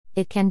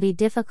It can be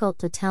difficult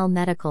to tell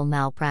medical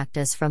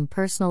malpractice from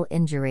personal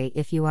injury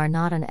if you are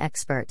not an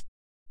expert.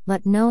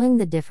 But knowing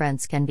the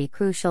difference can be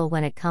crucial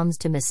when it comes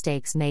to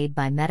mistakes made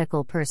by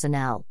medical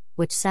personnel,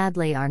 which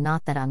sadly are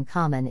not that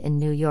uncommon in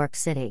New York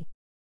City.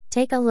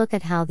 Take a look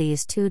at how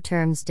these two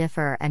terms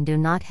differ and do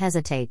not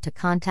hesitate to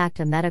contact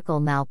a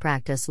medical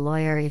malpractice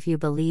lawyer if you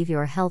believe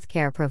your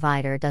healthcare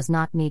provider does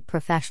not meet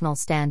professional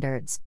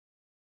standards.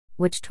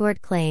 Which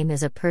tort claim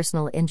is a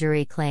personal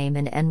injury claim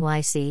in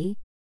NYC?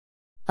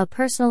 A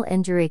personal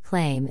injury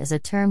claim is a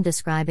term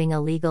describing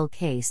a legal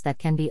case that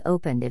can be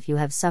opened if you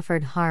have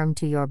suffered harm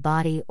to your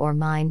body or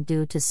mind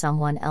due to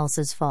someone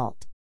else's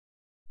fault.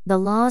 The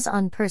laws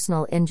on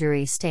personal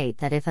injury state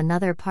that if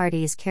another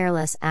party's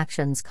careless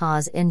actions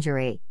cause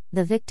injury,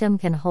 the victim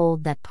can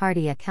hold that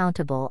party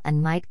accountable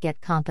and might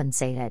get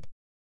compensated.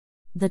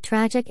 The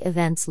tragic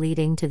events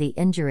leading to the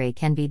injury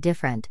can be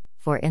different,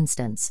 for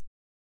instance.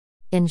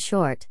 In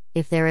short,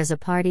 if there is a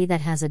party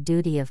that has a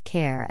duty of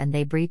care and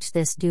they breach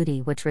this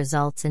duty which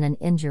results in an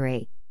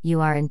injury,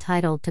 you are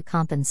entitled to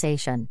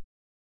compensation.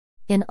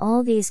 In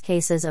all these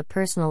cases, a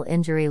personal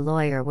injury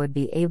lawyer would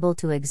be able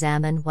to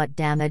examine what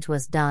damage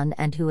was done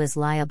and who is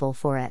liable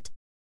for it.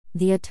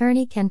 The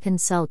attorney can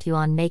consult you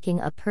on making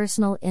a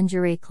personal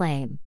injury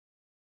claim.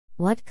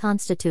 What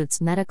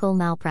constitutes medical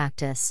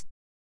malpractice?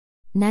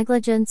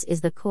 Negligence is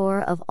the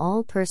core of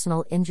all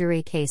personal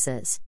injury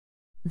cases.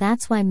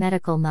 That's why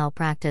medical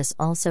malpractice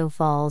also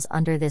falls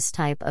under this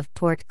type of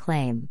tort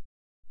claim.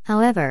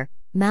 However,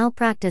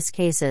 malpractice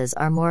cases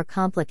are more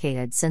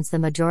complicated since the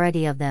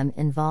majority of them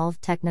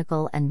involve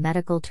technical and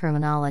medical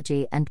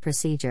terminology and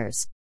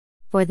procedures.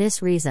 For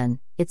this reason,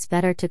 it's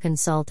better to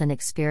consult an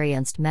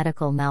experienced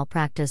medical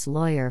malpractice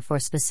lawyer for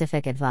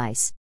specific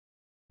advice.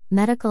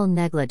 Medical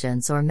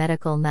negligence or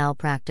medical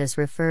malpractice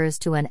refers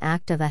to an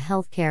act of a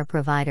healthcare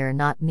provider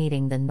not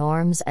meeting the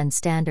norms and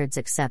standards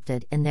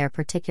accepted in their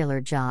particular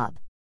job.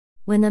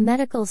 When the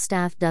medical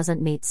staff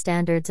doesn't meet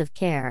standards of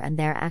care and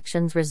their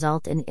actions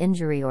result in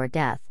injury or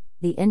death,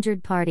 the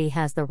injured party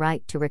has the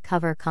right to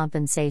recover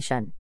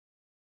compensation.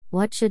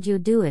 What should you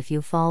do if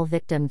you fall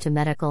victim to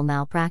medical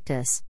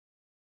malpractice?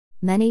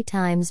 Many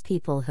times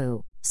people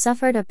who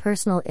suffered a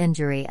personal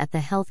injury at the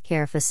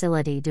healthcare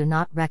facility do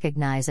not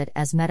recognize it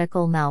as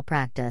medical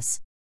malpractice.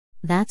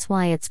 That's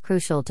why it's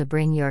crucial to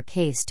bring your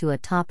case to a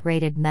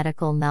top-rated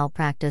medical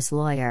malpractice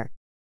lawyer.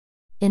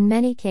 In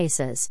many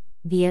cases,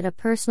 be it a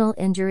personal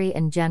injury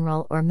in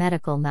general or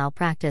medical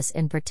malpractice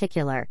in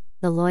particular,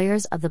 the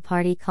lawyers of the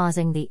party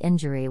causing the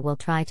injury will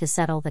try to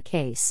settle the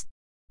case.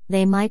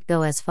 They might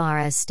go as far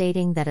as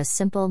stating that a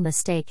simple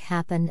mistake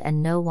happened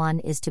and no one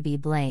is to be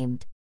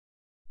blamed.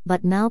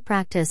 But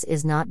malpractice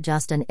is not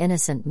just an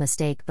innocent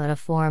mistake but a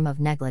form of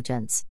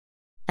negligence.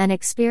 An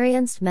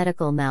experienced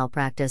medical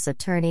malpractice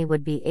attorney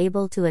would be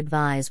able to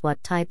advise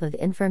what type of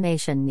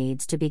information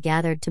needs to be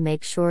gathered to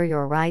make sure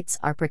your rights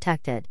are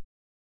protected.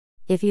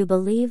 If you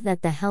believe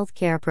that the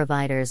healthcare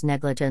provider's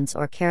negligence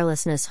or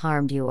carelessness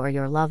harmed you or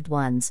your loved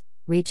ones,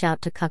 reach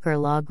out to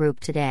Kucher Law Group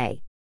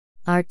today.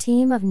 Our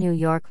team of New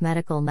York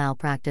medical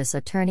malpractice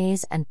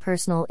attorneys and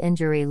personal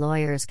injury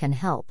lawyers can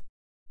help.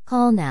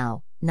 Call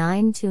now,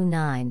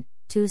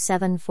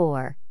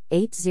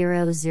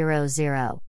 929-274-8000.